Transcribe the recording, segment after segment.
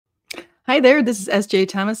Hi there, this is S.J.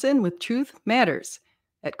 Thomason with Truth Matters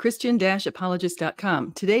at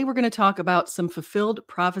Christian-apologist.com. Today we're going to talk about some fulfilled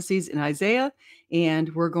prophecies in Isaiah, and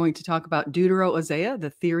we're going to talk about Deutero Isaiah,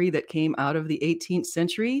 the theory that came out of the 18th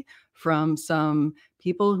century from some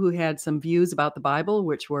people who had some views about the Bible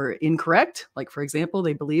which were incorrect. Like, for example,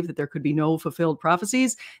 they believed that there could be no fulfilled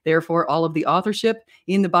prophecies. Therefore, all of the authorship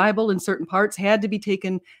in the Bible in certain parts had to be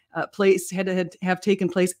taken have taken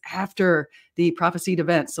place after the prophesied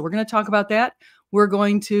events. So we're going to talk about that. We're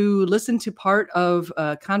going to listen to part of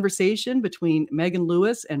a conversation between Megan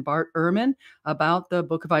Lewis and Bart Ehrman about the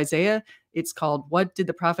book of Isaiah. It's called, "What Did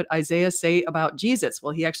the Prophet Isaiah Say About Jesus?"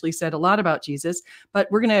 Well, he actually said a lot about Jesus, but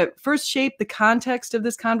we're going to first shape the context of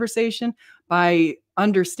this conversation by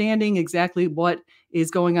understanding exactly what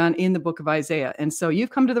is going on in the book of Isaiah. And so you've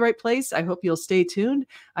come to the right place. I hope you'll stay tuned.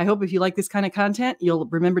 I hope if you like this kind of content, you'll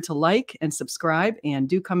remember to like and subscribe, and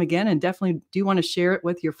do come again, and definitely do want to share it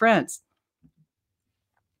with your friends.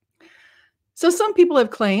 So some people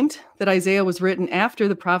have claimed that Isaiah was written after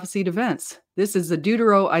the prophesied events. This is the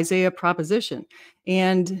Deutero Isaiah proposition.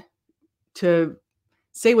 And to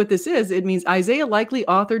say what this is, it means Isaiah likely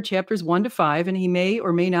authored chapters 1 to 5, and he may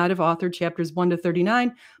or may not have authored chapters 1 to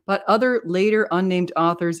 39, but other later unnamed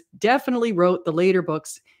authors definitely wrote the later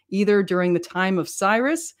books either during the time of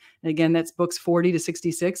Cyrus, and again, that's books 40 to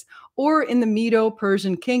 66, or in the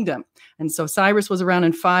Medo-Persian kingdom. And so Cyrus was around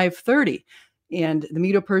in 530. And the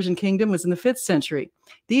Medo-Persian kingdom was in the 5th century.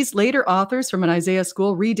 These later authors from an Isaiah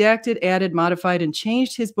school redacted, added, modified, and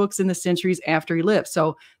changed his books in the centuries after he lived.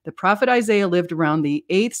 So the prophet Isaiah lived around the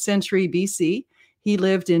 8th century BC. He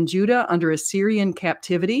lived in Judah under Assyrian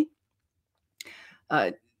captivity.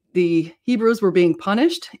 The Hebrews were being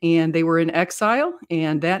punished, and they were in exile,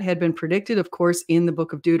 and that had been predicted, of course, in the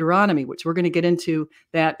book of Deuteronomy, which we're going to get into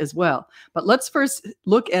that as well. But let's first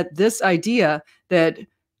look at this idea that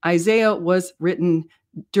Isaiah was written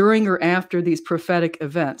during or after these prophetic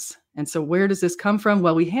events. And so where does this come from?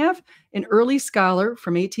 Well, we have an early scholar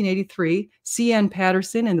from 1883, C.N.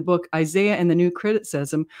 Patterson, in the book Isaiah and the New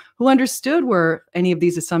Criticism, who understood where any of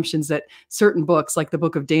these assumptions that certain books, like the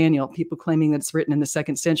book of Daniel, people claiming that it's written in the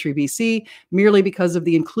 2nd century BC, merely because of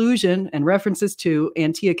the inclusion and references to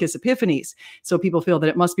Antiochus Epiphanes. So people feel that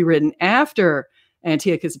it must be written after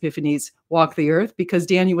Antiochus Epiphanes walked the earth because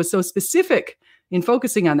Daniel was so specific in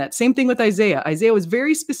focusing on that. Same thing with Isaiah. Isaiah was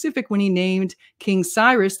very specific when he named King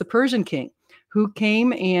Cyrus, the Persian king, who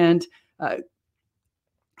came and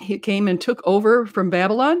took over from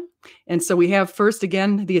Babylon. And so we have first,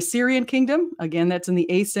 again, the Assyrian kingdom. Again, that's in the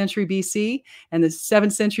 8th century BC and the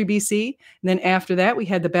 7th century BC. And then after that, we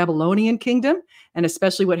had the Babylonian kingdom, and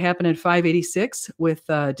especially what happened in 586 with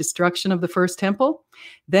destruction of the first temple.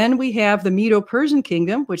 Then we have the Medo-Persian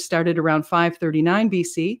kingdom, which started around 539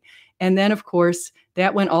 BC. And then, of course,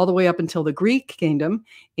 that went all the way up until the Greek kingdom,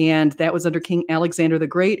 and that was under King Alexander the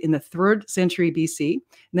Great in the 3rd century BC. And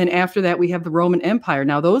then after that, we have the Roman Empire.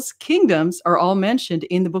 Now, those kingdoms are all mentioned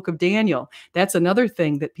in the book of Daniel. That's another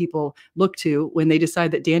thing that people look to when they decide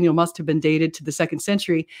that Daniel must have been dated to the 2nd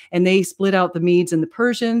century, and they split out the Medes and the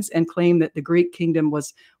Persians and claim that the Greek kingdom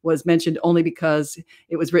was mentioned only because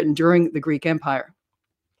it was written during the Greek Empire.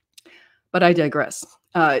 But I digress.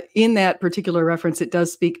 In that particular reference, it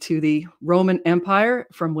does speak to the Roman Empire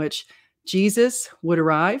from which Jesus would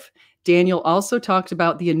arrive. Daniel also talked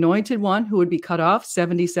about the anointed one who would be cut off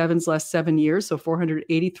 77's less 7 years, so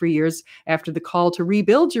 483 years after the call to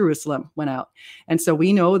rebuild Jerusalem went out. And so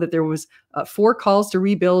we know that there was 4 calls to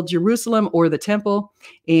rebuild Jerusalem or the temple,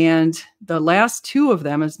 and the last 2 of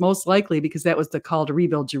them is most likely because that was the call to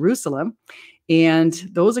rebuild Jerusalem. And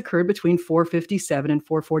those occurred between 457 and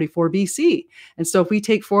 444 BC. And so if we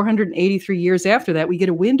take 483 years after that, we get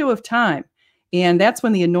a window of time. And that's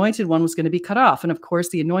when the anointed one was going to be cut off. And of course,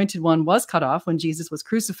 the anointed one was cut off when Jesus was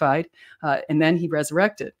crucified, and then he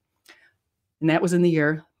resurrected. And that was in the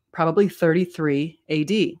year probably 33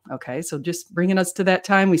 AD. Okay, so just bringing us to that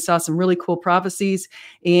time, we saw some really cool prophecies,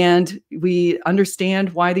 and we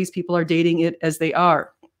understand why these people are dating it as they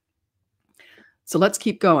are. So let's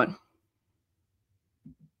keep going.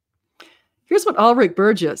 Here's what Ulrich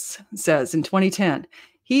Burgess says in 2010.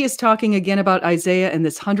 He is talking again about Isaiah and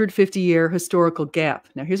this 150-year historical gap.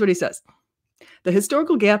 Now, here's what he says. The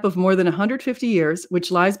historical gap of more than 150 years,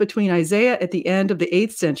 which lies between Isaiah at the end of the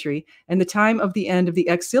 8th century and the time of the end of the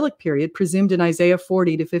exilic period presumed in Isaiah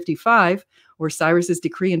 40 to 55, or Cyrus's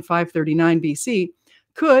decree in 539 BC,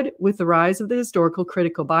 could, with the rise of the historical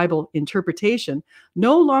critical Bible interpretation,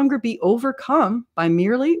 no longer be overcome by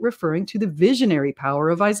merely referring to the visionary power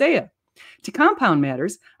of Isaiah. To compound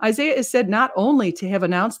matters, Isaiah is said not only to have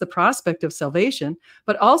announced the prospect of salvation,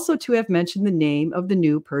 but also to have mentioned the name of the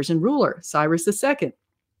new Persian ruler, Cyrus II,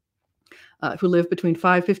 who lived between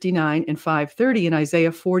 559 and 530 in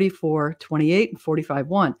Isaiah 44:28 and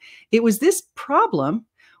 45:1. It was this problem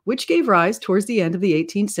which gave rise towards the end of the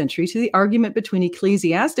 18th century to the argument between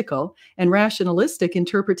ecclesiastical and rationalistic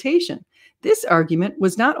interpretation. This argument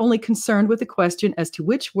was not only concerned with the question as to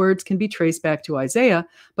which words can be traced back to Isaiah,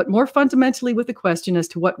 but more fundamentally with the question as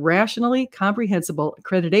to what rationally comprehensible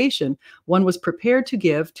accreditation one was prepared to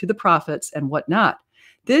give to the prophets and what not.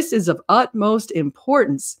 This is of utmost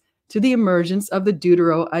importance to the emergence of the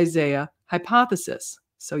Deutero Isaiah hypothesis.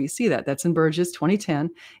 So you see that. That's in Burgess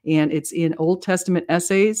 2010, and it's in Old Testament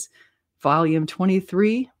Essays, volume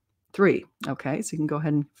 23:3. Okay, so you can go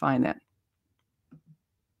ahead and find that.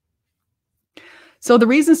 So the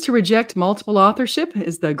reasons to reject multiple authorship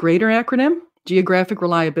is the greater acronym, geographic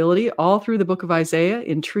reliability, all through the book of Isaiah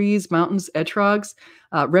in trees, mountains, etrogs,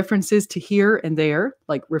 references to here and there,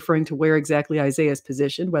 like referring to where exactly Isaiah is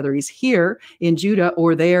positioned, whether he's here in Judah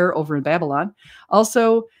or there over in Babylon.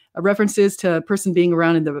 Also, references to a person being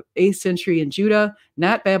around in the 8th century in Judah,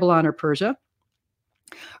 not Babylon or Persia.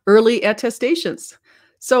 Early attestations.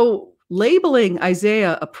 So labeling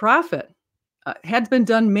Isaiah a prophet had been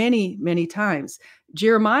done many, many times.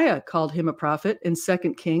 Jeremiah called him a prophet in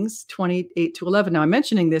 2 Kings 28-11. Now, I'm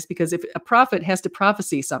mentioning this because if a prophet has to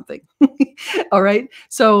prophesy something, all right?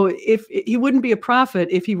 So if he wouldn't be a prophet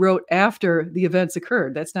if he wrote after the events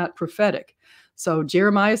occurred. That's not prophetic. So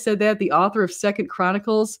Jeremiah said that. The author of 2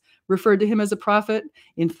 Chronicles referred to him as a prophet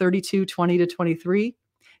in 32:20-23.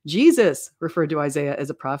 Jesus referred to Isaiah as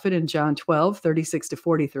a prophet in John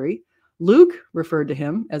 12:36-43. Luke referred to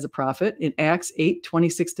him as a prophet in Acts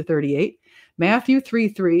 8:26-38. Matthew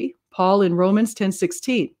 3:3. Paul in Romans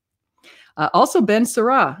 10:16. Also Ben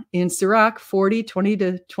Sirach in Sirach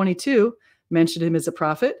 40:20-22 mentioned him as a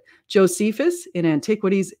prophet. Josephus in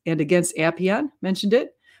Antiquities and Against Appian mentioned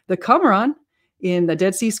it. The Qumran in the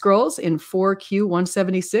Dead Sea Scrolls in 4Q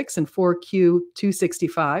 176 and 4Q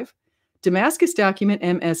 265. Damascus document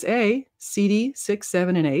MSA, CD 6,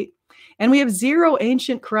 7, and 8. And we have zero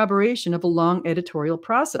ancient corroboration of a long editorial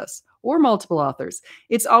process or multiple authors.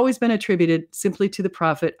 It's always been attributed simply to the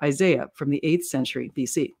prophet Isaiah from the 8th century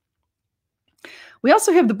BC. We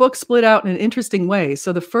also have the book split out in an interesting way.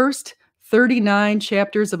 So the first 39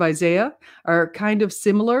 chapters of Isaiah are kind of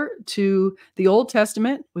similar to the Old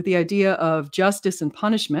Testament with the idea of justice and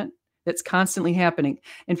punishment that's constantly happening.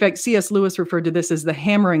 In fact, C.S. Lewis referred to this as the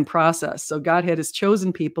hammering process. So God had his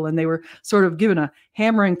chosen people, and they were sort of given a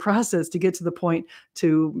hammering process to get to the point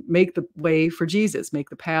to make the way for Jesus, make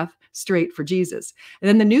the path straight for Jesus. And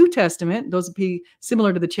then the New Testament, those would be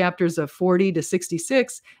similar to the chapters of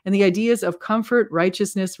 40-66, and the ideas of comfort,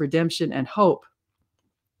 righteousness, redemption, and hope.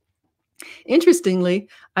 Interestingly,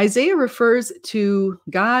 Isaiah refers to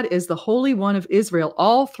God as the Holy One of Israel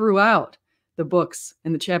all throughout the books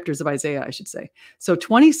and the chapters of Isaiah, I should say. So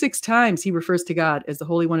 26 times he refers to God as the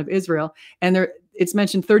Holy One of Israel, and it's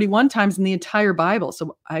mentioned 31 times in the entire Bible.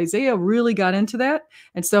 So Isaiah really got into that,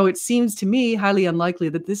 and so it seems to me highly unlikely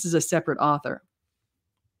that this is a separate author.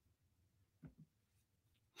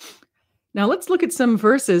 Now let's look at some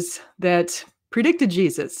verses that predicted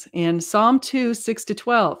Jesus. In Psalm 2,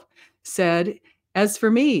 6-12 said, "As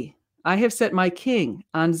for me, I have set my king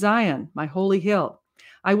on Zion, my holy hill.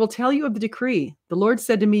 I will tell you of the decree. The Lord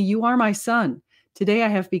said to me, you are my son. Today I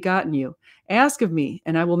have begotten you. Ask of me,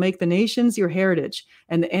 and I will make the nations your heritage,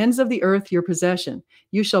 and the ends of the earth your possession.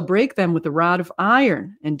 You shall break them with a rod of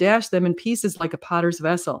iron, and dash them in pieces like a potter's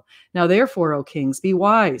vessel. Now therefore, O kings, be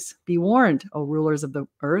wise, be warned, O rulers of the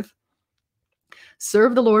earth.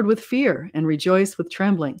 Serve the Lord with fear, and rejoice with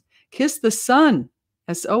trembling. Kiss the Son,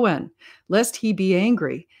 S-O-N, lest he be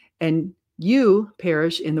angry, and you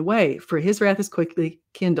perish in the way, for his wrath is quickly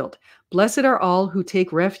kindled. Blessed are all who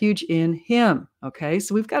take refuge in him." Okay,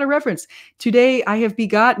 so we've got a reference. Today I have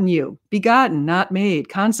begotten you. Begotten, not made.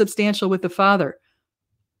 Consubstantial with the Father.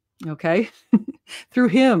 Okay, through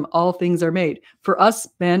him all things are made. For us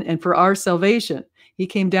men and for our salvation. He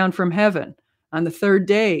came down from heaven on the third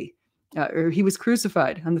day. Or he was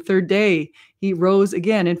crucified. On the third day, he rose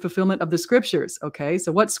again in fulfillment of the scriptures. Okay,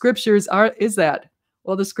 so what scriptures is that?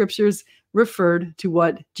 Well, the scriptures referred to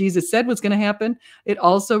what Jesus said was going to happen. It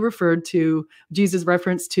also referred to Jesus'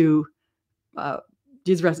 reference to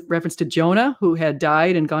Jonah, who had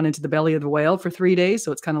died and gone into the belly of the whale for 3 days.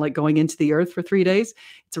 So it's kind of like going into the earth for 3 days.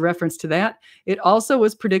 It's a reference to that. It also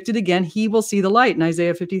was predicted again, he will see the light in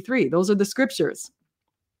Isaiah 53. Those are the scriptures.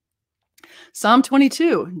 Psalm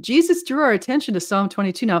 22. Jesus drew our attention to Psalm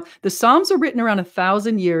 22. Now, the Psalms are written around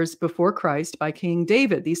 1,000 years before Christ by King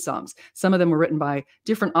David, these Psalms. Some of them were written by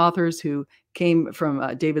different authors who came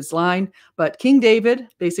from David's line. But King David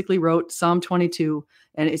basically wrote Psalm 22,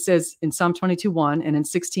 and it says in Psalm 22:1 and in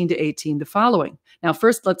 16 to 18 the following. Now,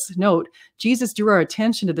 first, let's note, Jesus drew our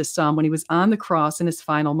attention to this psalm when he was on the cross in his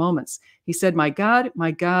final moments. He said, my God,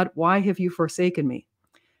 why have you forsaken me?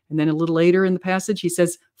 And then a little later in the passage, he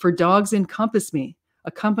says, for dogs encompass me.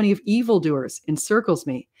 A company of evildoers encircles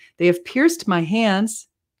me. They have pierced my hands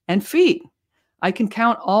and feet. I can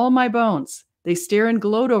count all my bones. They stare and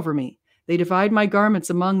gloat over me. They divide my garments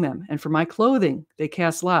among them. And for my clothing, they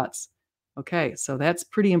cast lots. Okay, so that's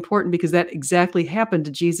pretty important because that exactly happened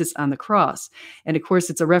to Jesus on the cross. And of course,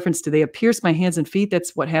 it's a reference to they have pierced my hands and feet.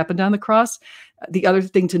 That's what happened on the cross. The other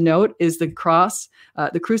thing to note is the cross,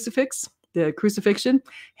 the crucifix. The crucifixion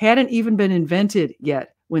hadn't even been invented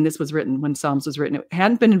yet when this was written, when Psalms was written. It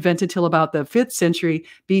hadn't been invented till about the 5th century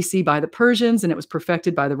BC by the Persians, and it was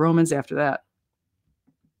perfected by the Romans after that.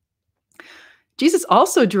 Jesus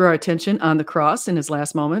also drew our attention on the cross in his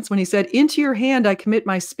last moments when he said, into your hand I commit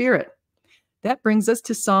my spirit. That brings us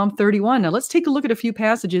to Psalm 31. Now let's take a look at a few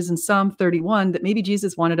passages in Psalm 31 that maybe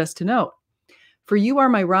Jesus wanted us to know. For you are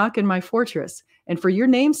my rock and my fortress, and for your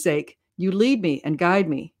name's sake, you lead me and guide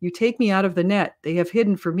me. You take me out of the net they have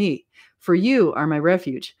hidden for me. For you are my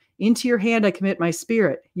refuge. Into your hand I commit my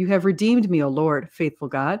spirit. You have redeemed me, O Lord, faithful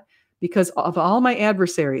God. Because of all my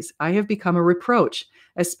adversaries, I have become a reproach,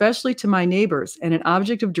 especially to my neighbors, and an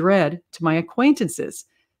object of dread to my acquaintances.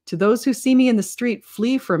 To those who see me in the street,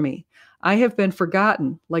 flee from me. I have been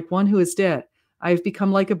forgotten, like one who is dead. I have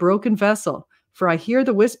become like a broken vessel, for I hear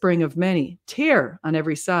the whispering of many, terror on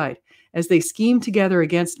every side, as they scheme together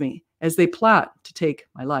against me, as they plot to take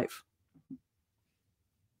my life.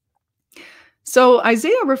 So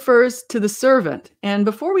Isaiah refers to the servant. And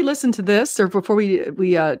before we listen to this, or before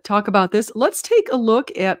we talk about this, let's take a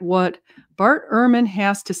look at what Bart Ehrman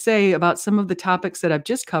has to say about some of the topics that I've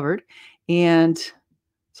just covered. And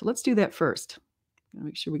so let's do that first.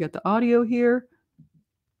 Make sure we got the audio here.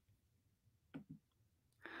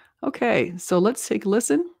 Okay, so let's take a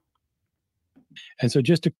listen. And so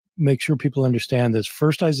just to make sure people understand this,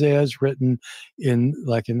 first Isaiah is written in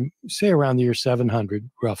say around the year 700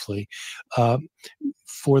 roughly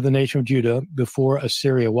for the nation of Judah before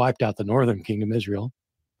Assyria wiped out the northern kingdom, Israel.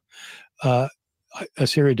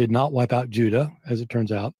 Assyria did not wipe out Judah, as it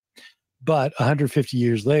turns out, but 150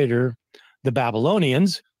 years later, the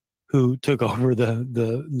Babylonians, who took over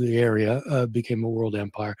the area, became a world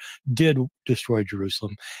empire, did destroy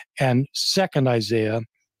Jerusalem. And second Isaiah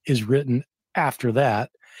is written after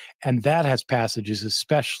that, and that has passages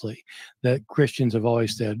especially that Christians have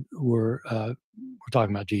always said we're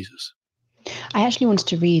talking about Jesus. I actually wanted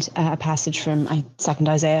to read a passage from second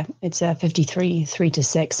Isaiah. It's 53,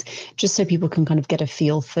 3-6, just so people can kind of get a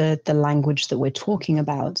feel for the language that we're talking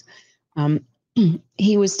about.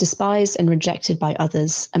 He was despised and rejected by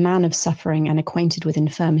others, a man of suffering and acquainted with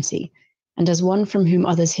infirmity. And as one from whom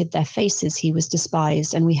others hid their faces, he was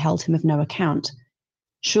despised, and we held him of no account.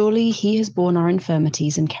 Surely he has borne our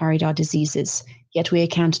infirmities and carried our diseases, yet we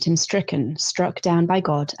accounted him stricken, struck down by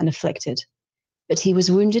God, and afflicted. But he was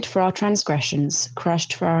wounded for our transgressions,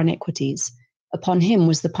 crushed for our iniquities. Upon him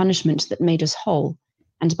was the punishment that made us whole,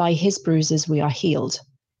 and by his bruises we are healed.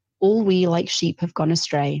 All we like sheep have gone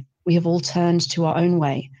astray. We have all turned to our own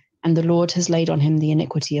way, and the Lord has laid on him the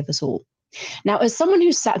iniquity of us all. Now, as someone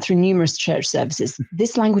who's sat through numerous church services,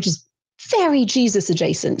 this language is very Jesus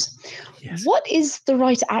adjacent. Yes. What is the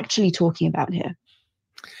writer actually talking about here?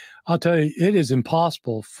 I'll tell you, it is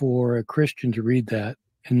impossible for a Christian to read that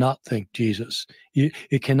and not think Jesus.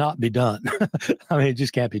 It cannot be done. I mean, it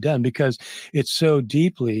just can't be done because it's so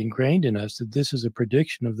deeply ingrained in us that this is a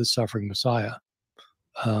prediction of the suffering Messiah.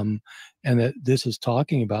 And that this is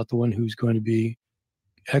talking about the one who's going to be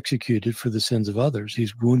executed for the sins of others.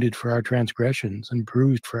 He's wounded for our transgressions and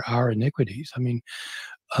bruised for our iniquities. I mean,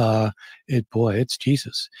 it's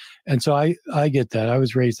Jesus. And so I get that. I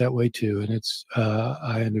was raised that way too. And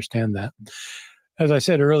I understand that. As I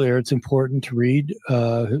said earlier, it's important to read,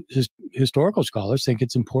 historical scholars think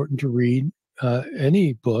it's important to read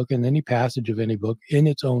any book and any passage of any book in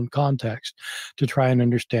its own context to try and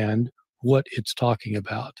understand what it's talking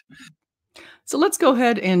about. So let's go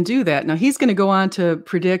ahead and do that. Now he's going to go on to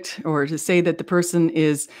predict or to say that the person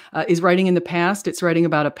is writing in the past. It's writing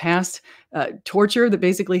about a past torture that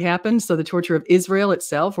basically happened. So the torture of Israel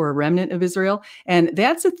itself, or a remnant of Israel. And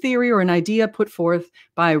that's a theory or an idea put forth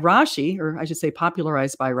by Rashi, or I should say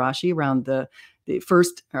popularized by Rashi around the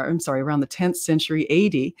around the 10th century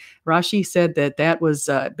AD. Rashi said that that was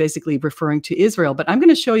basically referring to Israel. But I'm going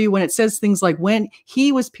to show you when it says things like when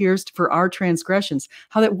he was pierced for our transgressions,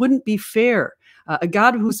 how that wouldn't be fair. A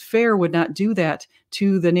God who's fair would not do that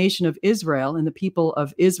to the nation of Israel and the people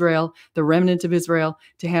of Israel, the remnant of Israel,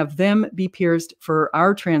 to have them be pierced for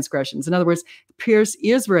our transgressions. In other words, pierce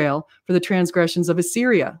Israel for the transgressions of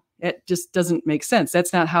Assyria. It just doesn't make sense.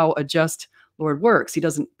 That's not how a just Lord works. He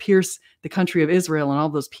doesn't pierce the country of Israel and all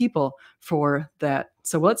those people for that.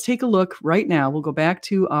 So let's take a look right now. We'll go back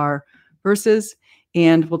to our verses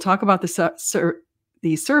and we'll talk about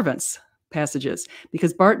the servants passages,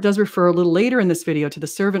 because Bart does refer a little later in this video to the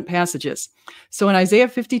servant passages. So in Isaiah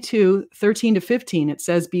 52, 13 to 15, it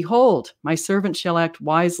says, "Behold, my servant shall act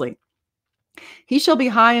wisely. He shall be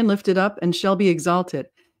high and lifted up and shall be exalted.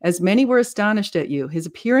 As many were astonished at you, his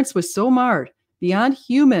appearance was so marred, beyond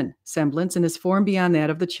human semblance, and his form beyond that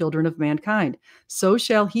of the children of mankind. So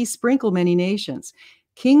shall he sprinkle many nations.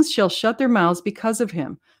 Kings shall shut their mouths because of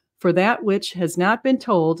him. For that which has not been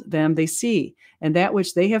told them they see, and that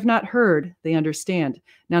which they have not heard they understand."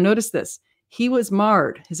 Now notice this. He was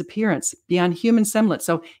marred, his appearance, beyond human semblance.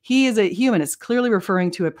 So he is a human. It's clearly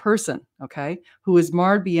referring to a person, okay, who is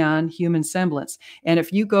marred beyond human semblance. And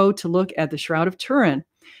if you go to look at the Shroud of Turin,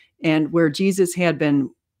 and where Jesus had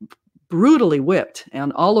been brutally whipped,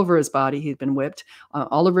 and all over his body he'd been whipped,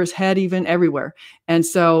 all over his head, even everywhere. And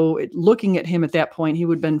so looking at him at that point, he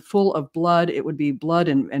would have been full of blood. It would be blood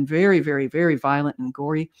and very, very, very violent and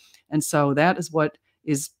gory. And so that is what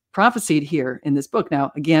is prophesied here in this book.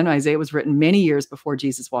 Now, again, Isaiah was written many years before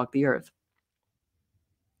Jesus walked the earth.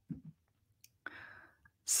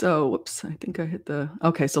 So, whoops, I think I hit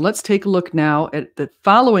okay, so let's take a look now at the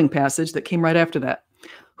following passage that came right after that.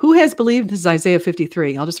 Who has believed, this is Isaiah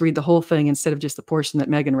 53. I'll just read the whole thing instead of just the portion that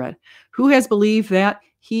Megan read. Who has believed that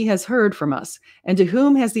he has heard from us? And to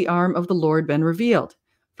whom has the arm of the Lord been revealed?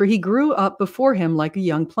 For he grew up before him like a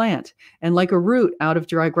young plant, and like a root out of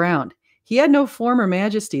dry ground. He had no form or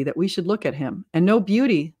majesty that we should look at him, and no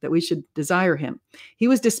beauty that we should desire him. He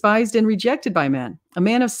was despised and rejected by men, a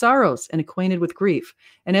man of sorrows and acquainted with grief.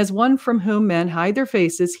 And as one from whom men hide their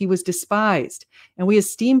faces, he was despised, and we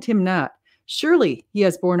esteemed him not. Surely he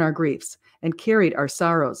has borne our griefs and carried our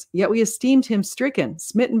sorrows. Yet we esteemed him stricken,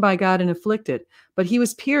 smitten by God, and afflicted. But he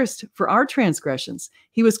was pierced for our transgressions.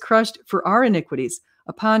 He was crushed for our iniquities.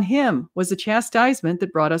 Upon him was the chastisement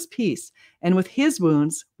that brought us peace, and with his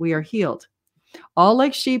wounds we are healed. All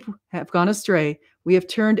like sheep have gone astray. We have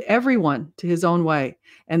turned everyone to his own way,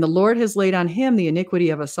 and the Lord has laid on him the iniquity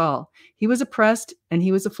of us all. He was oppressed and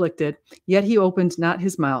he was afflicted, yet he opened not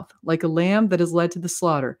his mouth, like a lamb that is led to the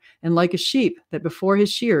slaughter, and like a sheep that before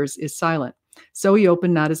his shearers is silent. So he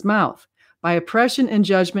opened not his mouth. By oppression and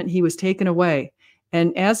judgment he was taken away.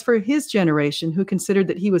 And as for his generation, who considered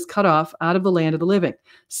that he was cut off out of the land of the living,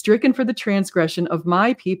 stricken for the transgression of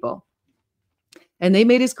my people. And they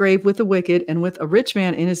made his grave with the wicked and with a rich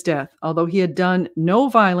man in his death, although he had done no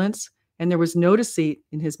violence and there was no deceit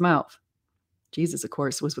in his mouth. Jesus, of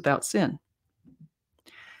course, was without sin.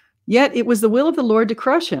 Yet it was the will of the Lord to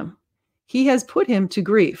crush him. He has put him to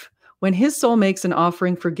grief. When his soul makes an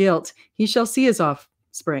offering for guilt, he shall see his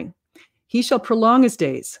offspring. He shall prolong his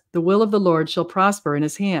days. The will of the Lord shall prosper in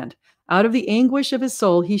his hand. Out of the anguish of his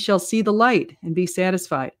soul he shall see the light and be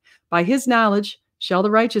satisfied. By his knowledge shall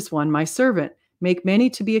the righteous one, my servant, make many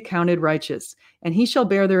to be accounted righteous, and he shall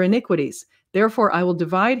bear their iniquities. Therefore I will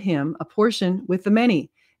divide him a portion with the many,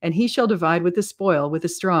 and he shall divide with the spoil with the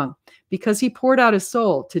strong, because he poured out his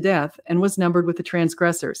soul to death and was numbered with the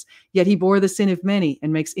transgressors. Yet he bore the sin of many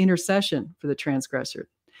and makes intercession for the transgressor.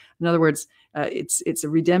 In other words, it's a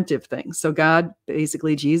redemptive thing. So God,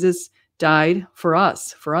 basically, Jesus died for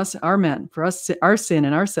us, our men, for us, our sin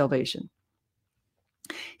and our salvation.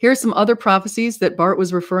 Here are some other prophecies that Bart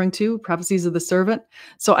was referring to, prophecies of the servant.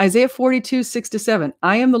 So Isaiah 42, 6-7,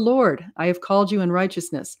 I am the Lord. I have called you in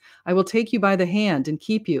righteousness. I will take you by the hand and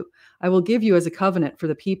keep you. I will give you as a covenant for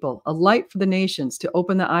the people, a light for the nations, to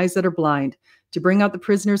open the eyes that are blind, to bring out the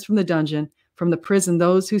prisoners from the dungeon, from the prison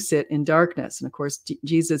those who sit in darkness. And of course,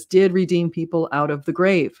 Jesus did redeem people out of the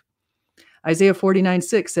grave. Isaiah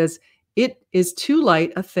 49:6 says, it is too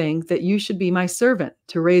light a thing that you should be my servant,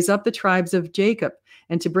 to raise up the tribes of Jacob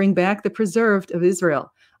and to bring back the preserved of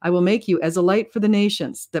Israel. I will make you as a light for the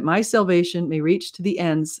nations, that my salvation may reach to the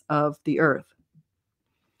ends of the earth.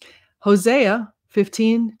 Hosea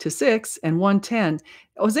 15:6 and 1:10.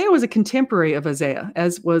 Hosea was a contemporary of Isaiah,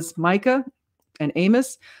 as was Micah and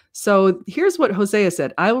Amos. So here's what Hosea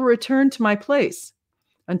said. I will return to my place.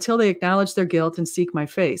 until they acknowledge their guilt and seek my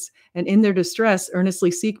face, and in their distress earnestly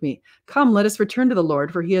seek me. Come, let us return to the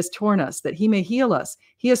Lord, for he has torn us, that he may heal us.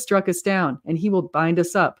 He has struck us down, and he will bind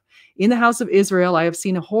us up. In the house of Israel, I have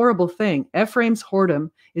seen a horrible thing. Ephraim's whoredom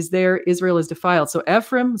is there. Israel is defiled. So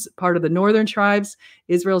Ephraim's part of the northern tribes.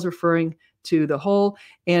 Israel's referring to the whole.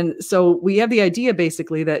 And so we have the idea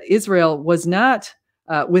basically that Israel was not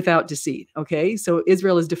without deceit. Okay. So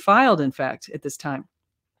Israel is defiled, in fact, at this time.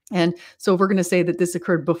 And so we're going to say that this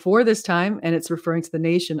occurred before this time, and it's referring to the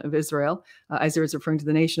nation of Israel. Isaiah is referring to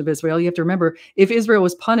the nation of Israel. You have to remember, if Israel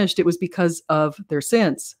was punished, it was because of their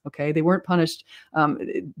sins. Okay. They weren't punished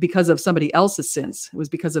because of somebody else's sins. It was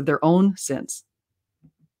because of their own sins.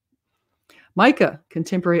 Micah,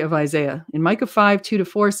 contemporary of Isaiah, in Micah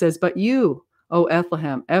 5:2-4 says, "But you, O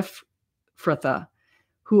Bethlehem, Ephrathah,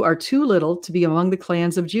 who are too little to be among the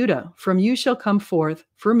clans of Judah, from you shall come forth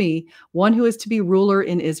for me one who is to be ruler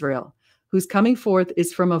in Israel, whose coming forth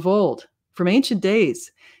is from of old, from ancient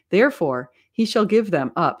days. Therefore he shall give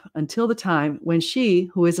them up until the time when she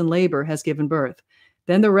who is in labor has given birth.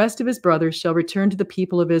 Then the rest of his brothers shall return to the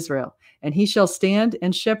people of Israel, and he shall stand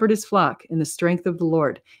and shepherd his flock in the strength of the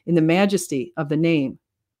Lord, in the majesty of the name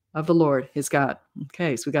of the Lord his God."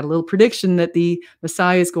 Okay, so we got a little prediction that the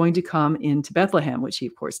Messiah is going to come into Bethlehem, which he,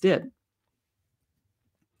 of course, did.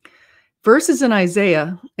 Verses in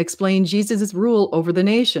Isaiah explain Jesus' rule over the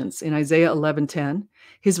nations in Isaiah 11:10,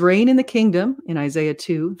 his reign in the kingdom in Isaiah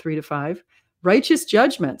 2:3-5, righteous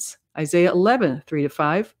judgments, Isaiah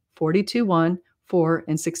 11:3-5, 42:1, 4,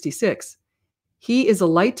 and 66. He is a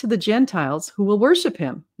light to the Gentiles who will worship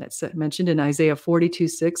him. That's mentioned in Isaiah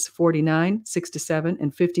 42:6, 49, 6-7,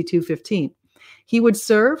 and 52:15. He would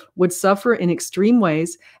serve, would suffer in extreme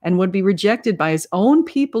ways, and would be rejected by his own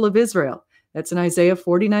people of Israel. That's in Isaiah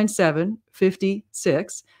 49:7,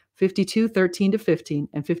 56, 52:13-15,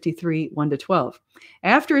 and 53:1-12.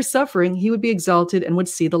 After his suffering, he would be exalted and would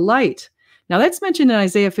see the light. Now that's mentioned in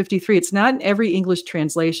Isaiah 53. It's not in every English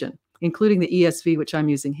translation, including the ESV, which I'm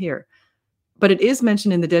using here. But it is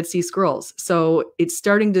mentioned in the Dead Sea Scrolls. So it's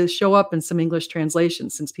starting to show up in some English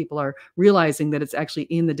translations, since people are realizing that it's actually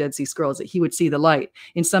in the Dead Sea Scrolls, that he would see the light.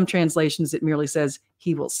 In some translations, it merely says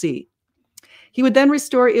he will see. He would then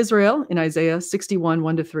restore Israel in Isaiah 61,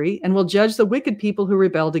 1-3, and will judge the wicked people who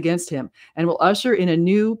rebelled against him, and will usher in a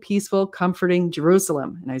new, peaceful, comforting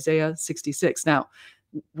Jerusalem in Isaiah 66. Now,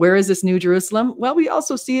 where is this New Jerusalem? Well, we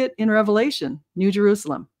also see it in Revelation, New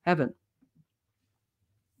Jerusalem, heaven.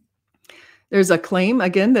 There's a claim,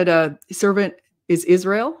 again, that a servant is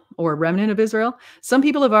Israel or a remnant of Israel. Some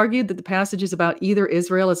people have argued that the passage is about either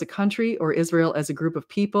Israel as a country or Israel as a group of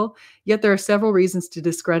people, yet there are several reasons to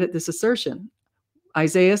discredit this assertion.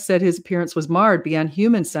 Isaiah said his appearance was marred beyond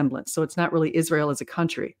human semblance, so it's not really Israel as a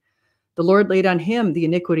country. The Lord laid on him the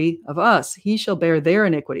iniquity of us. He shall bear their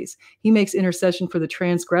iniquities. He makes intercession for the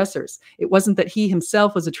transgressors. It wasn't that he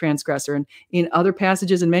himself was a transgressor. And in other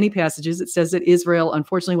passages, in many passages, it says that Israel,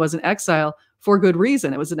 unfortunately, was in exile for good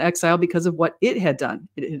reason. It was in exile because of what it had done.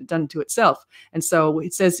 It had done to itself. And so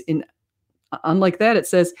it says, unlike that, it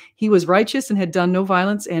says he was righteous and had done no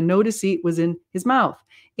violence, and no deceit was in his mouth.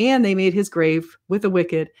 And they made his grave with the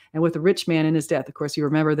wicked and with a rich man in his death. Of course, you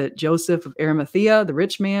remember that Joseph of Arimathea, the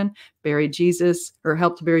rich man, buried Jesus, or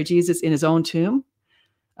helped to bury Jesus in his own tomb.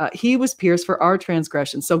 He was pierced for our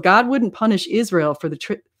transgressions. So God wouldn't punish Israel for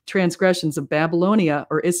the transgressions of Babylonia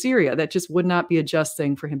or Assyria. That just would not be a just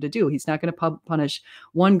thing for him to do. He's not going to punish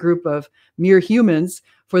one group of mere humans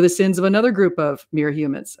for the sins of another group of mere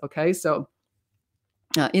humans. Okay, so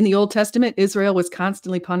in the Old Testament, Israel was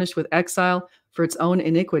constantly punished with exile for its own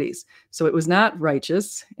iniquities. So it was not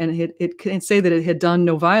righteous, and it can say that it had done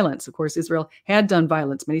no violence. Of course, Israel had done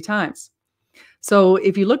violence many times. So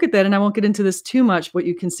if you look at that, and I won't get into this too much, what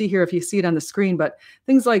you can see here if you see it on the screen, but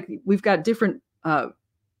things like we've got different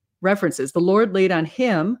references. The Lord laid on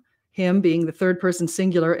him being the third person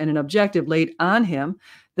singular and an objective, laid on him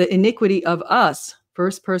the iniquity of us,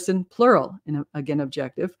 first person plural, and again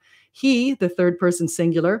objective. He, the third person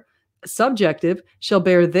singular, subjective, shall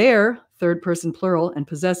bear their third person plural and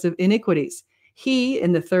possessive iniquities. He,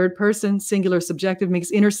 in the third person singular subjective,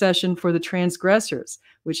 makes intercession for the transgressors,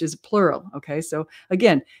 which is plural. Okay, so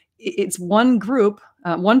again, it's one group,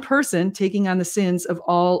 one person taking on the sins of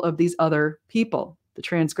all of these other people, the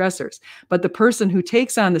transgressors. But the person who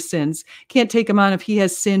takes on the sins can't take them on if he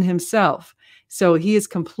has sin himself. So he is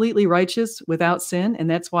completely righteous without sin, and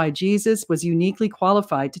that's why Jesus was uniquely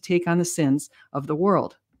qualified to take on the sins of the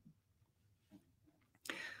world.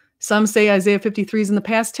 Some say Isaiah 53 is in the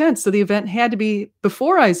past tense, so the event had to be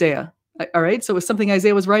before Isaiah. All right, so it was something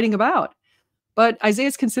Isaiah was writing about. But Isaiah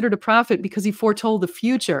is considered a prophet because he foretold the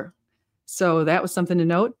future. So that was something to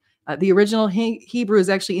note. The original Hebrew is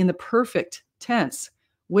actually in the perfect tense,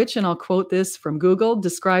 which, and I'll quote this from Google,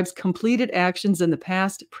 describes completed actions in the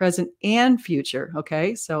past, present, and future.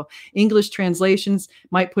 Okay, so English translations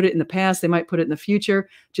might put it in the past, they might put it in the future,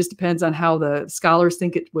 just depends on how the scholars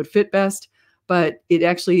think it would fit best, but it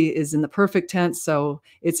actually is in the perfect tense, so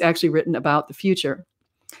it's actually written about the future.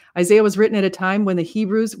 Isaiah was written at a time when the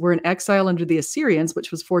Hebrews were in exile under the Assyrians,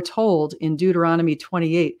 which was foretold in Deuteronomy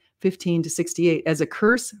 28:15-68 as a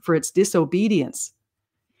curse for its disobedience.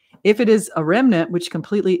 If it is a remnant, which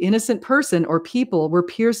completely innocent person or people were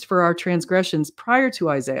pierced for our transgressions prior to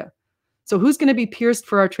Isaiah. So who's going to be pierced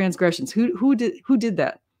for our transgressions? Who did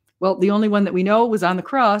that? Well, the only one that we know was on the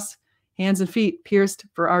cross, hands and feet pierced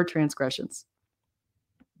for our transgressions.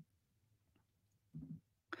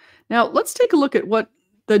 Now, let's take a look at what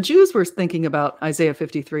the Jews were thinking about Isaiah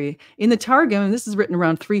 53. In the Targum, and this is written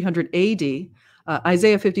around 300 AD,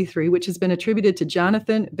 Isaiah 53, which has been attributed to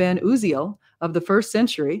Jonathan ben Uziel of the 1st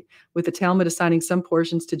century, with the Talmud assigning some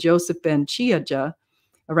portions to Joseph ben Chiajah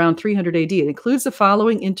around 300 AD. It includes the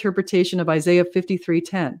following interpretation of Isaiah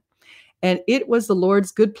 53:10. And it was the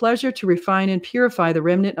Lord's good pleasure to refine and purify the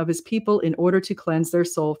remnant of his people in order to cleanse their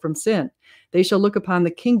soul from sin. They shall look upon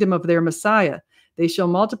the kingdom of their Messiah. They shall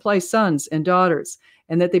multiply sons and daughters,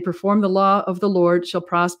 and that they perform the law of the Lord shall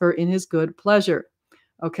prosper in his good pleasure.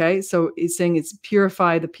 Okay, so he's saying it's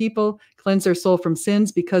purify the people, cleanse their soul from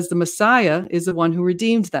sins, because the Messiah is the one who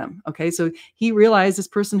redeemed them. Okay, so he realized, this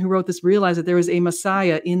person who wrote this realized that there is a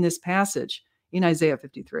Messiah in this passage in Isaiah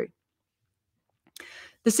 53.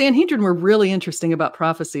 The Sanhedrin were really interesting about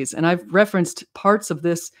prophecies, and I've referenced parts of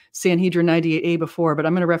this Sanhedrin 98a before, but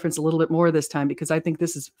I'm going to reference a little bit more this time because I think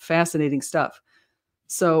this is fascinating stuff.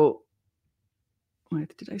 So,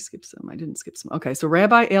 did I skip some? I didn't skip some. Okay, so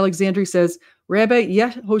Rabbi Alexandri says, Rabbi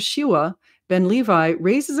Yehoshua ben Levi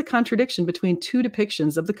raises a contradiction between two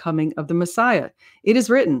depictions of the coming of the Messiah. It is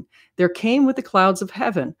written, there came with the clouds of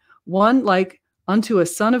heaven, one like unto a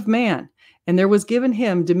son of man, and there was given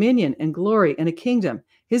him dominion and glory and a kingdom.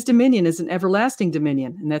 His dominion is an everlasting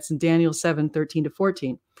dominion, and that's in Daniel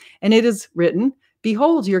 7:13-14. And it is written,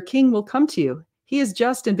 behold, your king will come to you. He is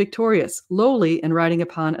just and victorious, lowly and riding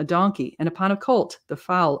upon a donkey, and upon a colt, the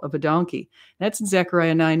foal of a donkey. That's in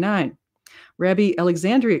Zechariah 9:9. Rabbi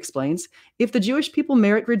Alexandri explains, if the Jewish people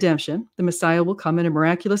merit redemption, the Messiah will come in a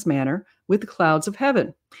miraculous manner with the clouds of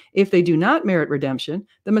heaven. If they do not merit redemption,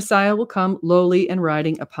 the Messiah will come lowly and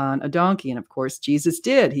riding upon a donkey. And of course, Jesus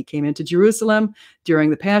did. He came into Jerusalem during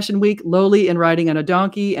the Passion Week, lowly and riding on a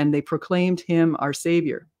donkey, and they proclaimed him our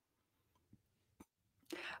Savior.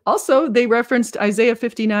 Also, they referenced Isaiah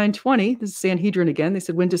 59:20. This is Sanhedrin again. They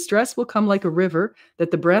said, when distress will come like a river that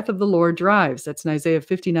the breath of the Lord drives. That's in Isaiah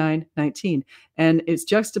 59:19. And it's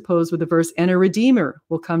juxtaposed with the verse, and a redeemer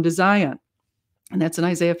will come to Zion. And that's in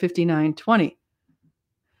Isaiah 59:20.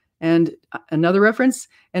 And another reference,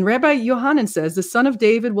 and Rabbi Yohanan says, the son of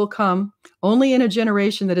David will come only in a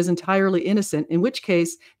generation that is entirely innocent, in which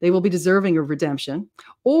case they will be deserving of redemption,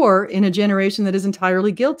 or in a generation that is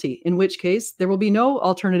entirely guilty, in which case there will be no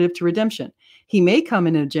alternative to redemption. He may come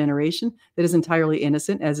in a generation that is entirely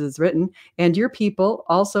innocent, as is written, and your people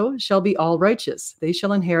also shall be all righteous. They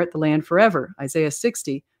shall inherit the land forever. Isaiah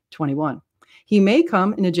 60:21. He may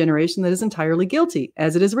come in a generation that is entirely guilty,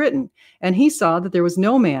 as it is written. And he saw that there was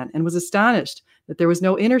no man and was astonished that there was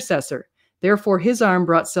no intercessor. Therefore, his arm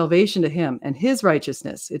brought salvation to him, and his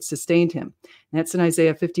righteousness, it sustained him. And that's in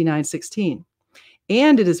Isaiah 59:16.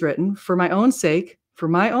 And it is written, for my own sake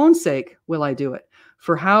will I do it.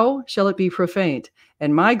 For how shall it be profaned?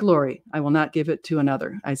 And my glory, I will not give it to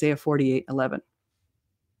another. Isaiah 48:11.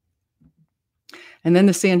 And then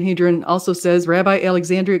the Sanhedrin also says, Rabbi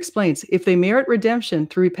Alexandri explains, if they merit redemption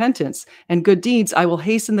through repentance and good deeds, I will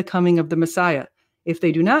hasten the coming of the Messiah. If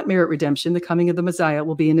they do not merit redemption, the coming of the Messiah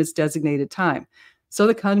will be in its designated time. So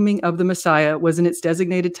the coming of the Messiah was in its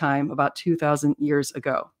designated time about 2,000 years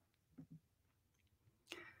ago.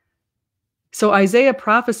 So Isaiah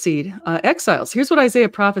prophesied exiles. Here's what Isaiah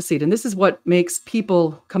prophesied, and this is what makes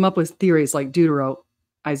people come up with theories like Deutero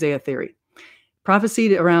Isaiah theory.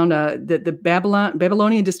 Prophesied around the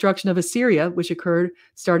Babylonian destruction of Assyria, which occurred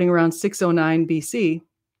starting around 609 BC.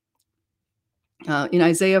 In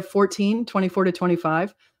Isaiah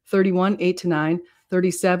 14:24-25, 31:8-9,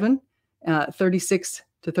 37,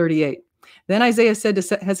 36-38. Then Isaiah said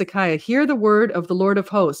to Hezekiah, hear the word of the Lord of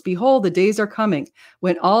hosts. Behold, the days are coming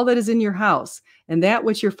when all that is in your house and that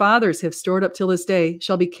which your fathers have stored up till this day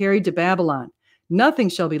shall be carried to Babylon. Nothing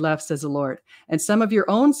shall be left, says the Lord. And some of your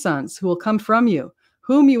own sons who will come from you,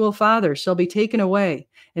 whom you will father, shall be taken away,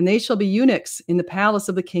 and they shall be eunuchs in the palace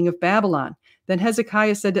of the king of Babylon. Then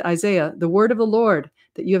Hezekiah said to Isaiah, the word of the Lord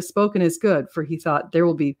that you have spoken is good, for he thought there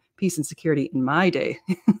will be peace and security in my day,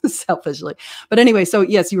 selfishly. But anyway, so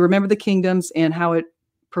yes, you remember the kingdoms and how it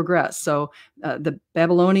progressed. So the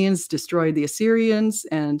Babylonians destroyed the Assyrians,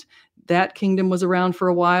 and that kingdom was around for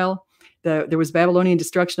a while. There was Babylonian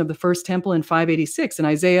destruction of the first temple in 586, and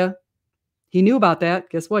Isaiah, he knew about that.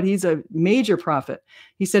 Guess what? He's a major prophet.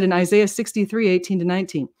 He said in Isaiah 63, 18 to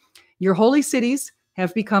 19, your holy cities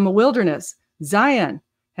have become a wilderness. Zion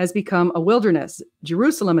has become a wilderness.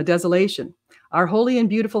 Jerusalem a desolation. Our holy and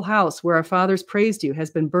beautiful house where our fathers praised you has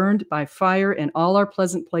been burned by fire, and all our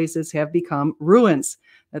pleasant places have become ruins.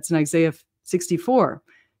 That's in Isaiah 64.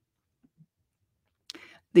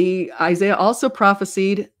 Isaiah also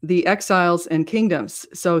prophesied the exiles and kingdoms.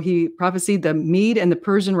 So he prophesied the Mede and the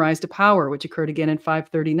Persian rise to power, which occurred again in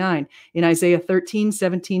 539. In Isaiah 13,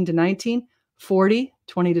 17 to 19, 40,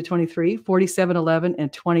 20 to 23, 47, 11,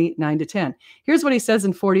 and 29 to 10. Here's what he says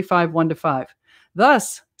in 45, 1 to 5.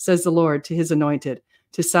 Thus says the Lord to his anointed,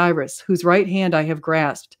 to Cyrus, whose right hand I have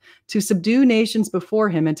grasped, to subdue nations before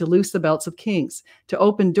him and to loose the belts of kings, to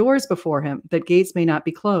open doors before him, that gates may not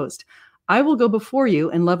be closed. I will go before you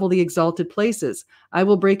and level the exalted places. I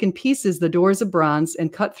will break in pieces the doors of bronze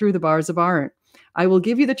and cut through the bars of iron. I will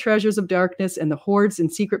give you the treasures of darkness and the hoards in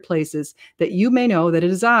secret places, that you may know that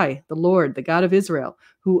it is I, the Lord, the God of Israel,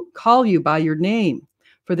 who call you by your name.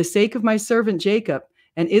 For the sake of my servant Jacob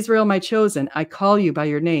and Israel my chosen, I call you by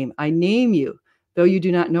your name. I name you, though you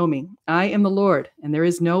do not know me. I am the Lord, and there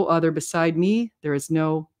is no other beside me. There is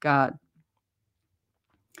no God.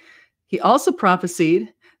 He also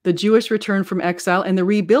prophesied the Jewish return from exile and the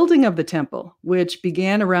rebuilding of the temple, which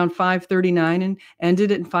began around 539 and ended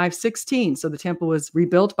in 516. So the temple was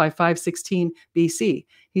rebuilt by 516 BC.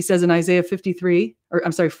 He says in Isaiah 45,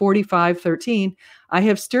 13, I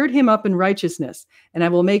have stirred him up in righteousness, and I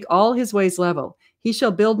will make all his ways level. He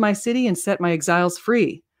shall build my city and set my exiles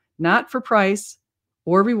free, not for price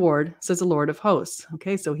or reward, says the Lord of hosts.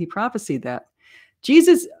 Okay, so he prophesied that.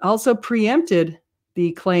 Jesus also preempted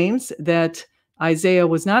the claims that Isaiah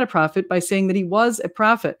was not a prophet by saying that he was a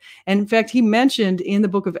prophet. And in fact, he mentioned in the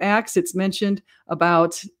book of Acts, it's mentioned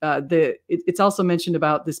about it's also mentioned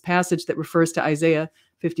about this passage that refers to Isaiah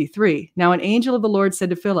 53. Now, an angel of the Lord said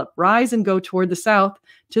to Philip, rise and go toward the south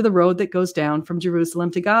to the road that goes down from Jerusalem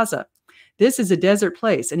to Gaza. This is a desert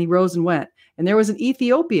place. And he rose and went. And there was an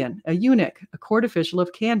Ethiopian, a eunuch, a court official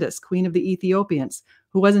of Candace, queen of the Ethiopians,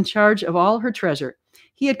 who was in charge of all her treasure.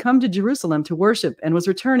 He had come to Jerusalem to worship and was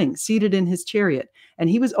returning, seated in his chariot. And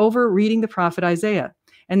he was over reading the prophet Isaiah.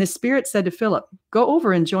 And the Spirit said to Philip, go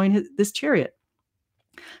over and join this chariot.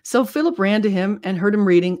 So Philip ran to him and heard him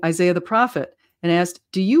reading Isaiah the prophet and asked,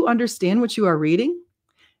 do you understand what you are reading?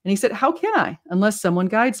 And he said, how can I, unless someone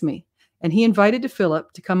guides me? And he invited to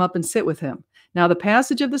Philip to come up and sit with him. Now the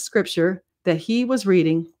passage of the scripture that he was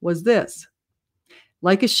reading was this.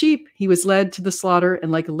 Like a sheep, he was led to the slaughter,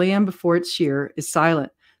 and like a lamb before its shearer is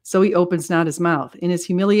silent, so he opens not his mouth. In his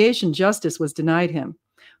humiliation, justice was denied him.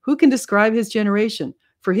 Who can describe his generation?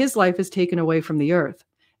 For his life is taken away from the earth.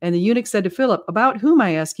 And the eunuch said to Philip, about whom,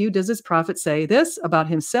 I ask you, does this prophet say this, about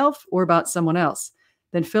himself or about someone else?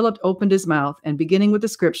 Then Philip opened his mouth, and beginning with the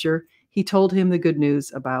scripture, he told him the good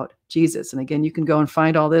news about Jesus. And again, you can go and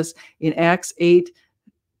find all this in Acts 8,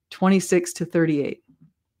 26 to 38.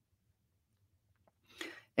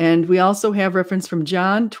 And we also have reference from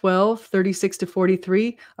John 12, 36 to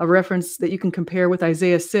 43, a reference that you can compare with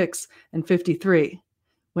Isaiah 6 and 53.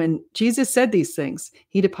 When Jesus said these things,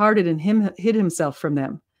 he departed and hid himself from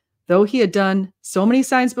them. Though he had done so many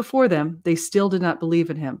signs before them, they still did not believe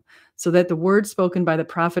in him, so that the word spoken by the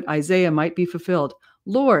prophet Isaiah might be fulfilled.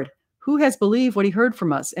 Lord, who has believed what he heard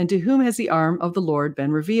from us, and to whom has the arm of the Lord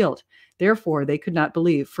been revealed? Therefore they could not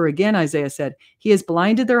believe. For again Isaiah said, he has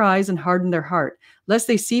blinded their eyes and hardened their heart, lest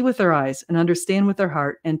they see with their eyes and understand with their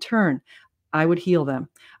heart and turn. I would heal them.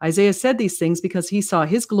 Isaiah said these things because he saw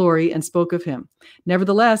his glory and spoke of him.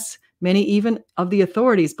 Nevertheless, many even of the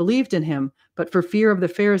authorities believed in him, but for fear of the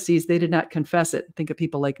Pharisees, they did not confess it. Think of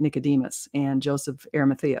people like Nicodemus and Joseph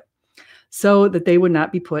Arimathea, so that they would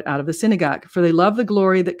not be put out of the synagogue. For they love the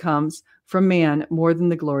glory that comes from man more than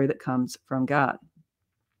the glory that comes from God.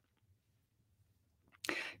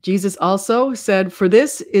 Jesus also said, for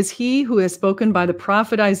this is he who has spoken by the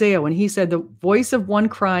prophet Isaiah when he said, the voice of one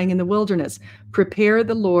crying in the wilderness, prepare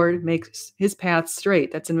the Lord, makes his path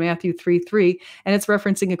straight. That's in Matthew 3:3. And it's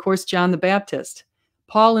referencing, of course, John the Baptist.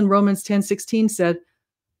 Paul in Romans 10:16 said,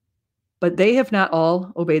 but they have not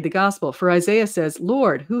all obeyed the gospel. For Isaiah says,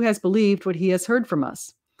 Lord, who has believed what he has heard from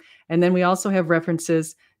us? And then we also have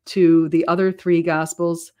references to the other three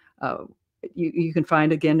gospels, you can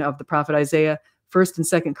find, again, of the prophet Isaiah, 1st and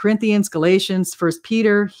 2nd Corinthians, Galatians, 1st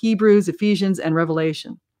Peter, Hebrews, Ephesians, and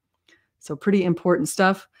Revelation. So pretty important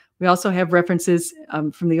stuff. We also have references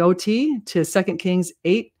from the OT to 2 Kings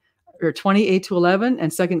 8 or 28 to 11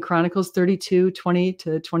 and 2 Chronicles 32, 20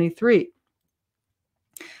 to 23.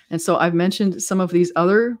 And so I've mentioned some of these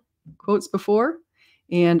other quotes before,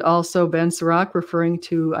 and also Ben Sirach referring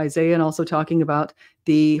to Isaiah and also talking about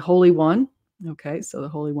the Holy One. Okay, so the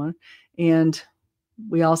Holy One. And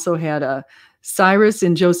we also had Cyrus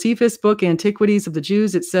in Josephus' book, Antiquities of the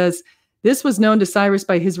Jews. It says, this was known to Cyrus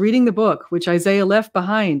by his reading the book, which Isaiah left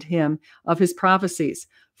behind him of his prophecies.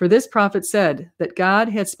 For this prophet said that God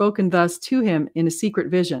had spoken thus to him in a secret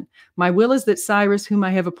vision. My will is that Cyrus, whom I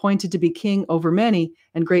have appointed to be king over many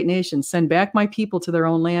and great nations, send back my people to their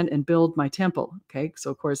own land and build my temple. Okay, so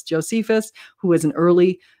of course Josephus, who was an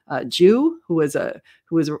early Jew, who was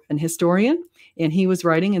an historian, and he was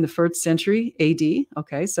writing in the 1st century AD.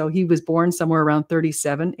 Okay, so he was born somewhere around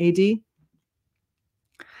 37 AD.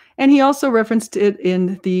 And he also referenced it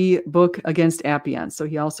in the book Against Apion. So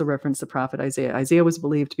he also referenced the prophet Isaiah. Isaiah was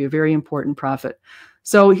believed to be a very important prophet.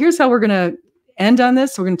 So here's how we're going to end on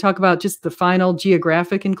this. We're going to talk about just the final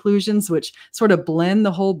geographic inclusions, which sort of blend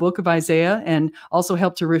the whole book of Isaiah and also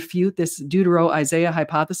help to refute this Deutero Isaiah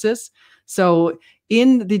hypothesis. So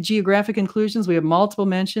in the geographic inclusions, we have multiple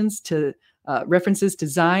mentions to references to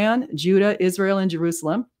Zion, Judah, Israel, and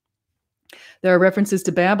Jerusalem. There are references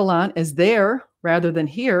to Babylon as there rather than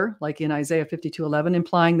here, like in Isaiah 52:11,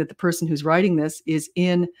 implying that the person who's writing this is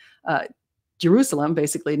in Jerusalem,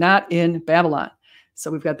 basically, not in Babylon. So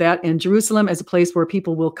we've got that. And Jerusalem as a place where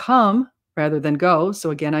people will come rather than go. So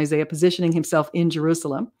again, Isaiah positioning himself in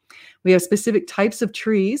Jerusalem. We have specific types of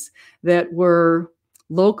trees that were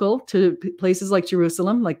local to places like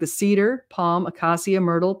Jerusalem, like the cedar, palm, acacia,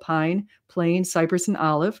 myrtle, pine, plane, cypress, and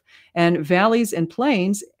olive, and valleys and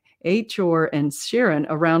plains, Achor and Sharon,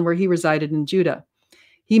 around where he resided in Judah.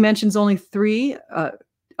 He mentions only 3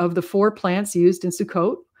 of the 4 plants used in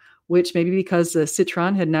Sukkot, which may be because the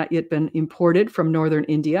citron had not yet been imported from northern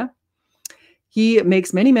India. He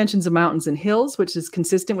makes many mentions of mountains and hills, which is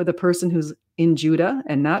consistent with a person who's in Judah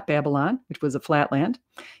and not Babylon, which was a flat land.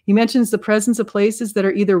 He mentions the presence of places that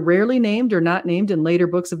are either rarely named or not named in later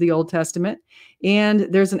books of the Old Testament. And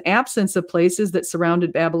there's an absence of places that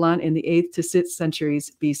surrounded Babylon in the 8th to 6th centuries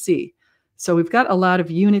BC. So we've got a lot of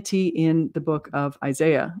unity in the book of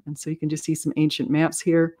Isaiah. And so you can just see some ancient maps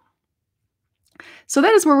here. So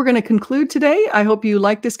that is where we're going to conclude today. I hope you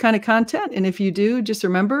like this kind of content. And if you do, just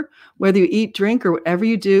remember, whether you eat, drink, or whatever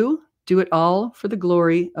you do it all for the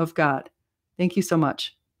glory of God. Thank you so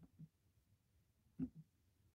much.